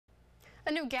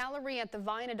A new gallery at the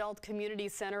Vine Adult Community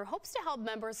Center hopes to help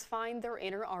members find their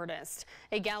inner artist.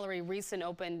 A gallery recently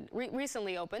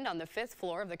opened on the 5th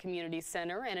floor of the community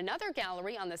center, and another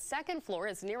gallery on the 2nd floor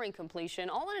is nearing completion,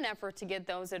 all in an effort to get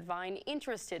those at Vine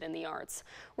interested in the arts.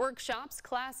 Workshops,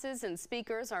 classes, and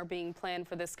speakers are being planned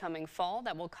for this coming fall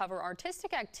that will cover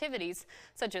artistic activities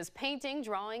such as painting,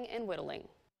 drawing, and whittling.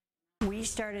 We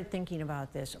started thinking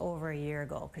about this over a year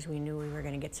ago because we knew we were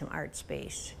going to get some art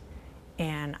space.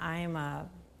 And I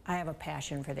have a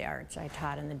passion for the arts. I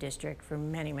taught in the district for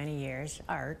many, many years,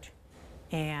 art,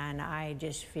 and I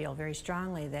just feel very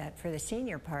strongly that for the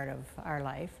senior part of our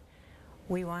life,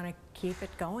 we want to keep it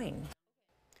going.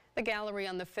 The gallery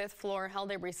on the 5th floor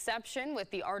held a reception with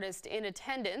the artist in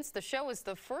attendance. The show is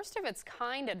the first of its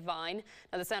kind at Vine.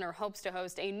 Now, the center hopes to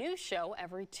host a new show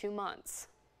every 2 months.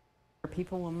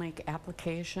 People will make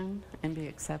application and be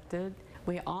accepted.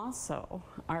 We also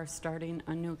are starting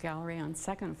a new gallery on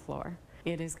 2nd floor.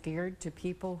 It is geared to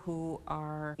people who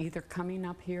are either coming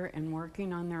up here and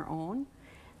working on their own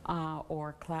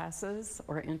or classes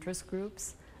or interest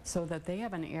groups so that they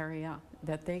have an area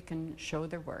that they can show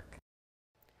their work.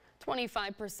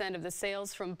 25% of the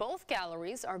sales from both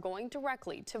galleries are going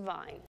directly to Vine.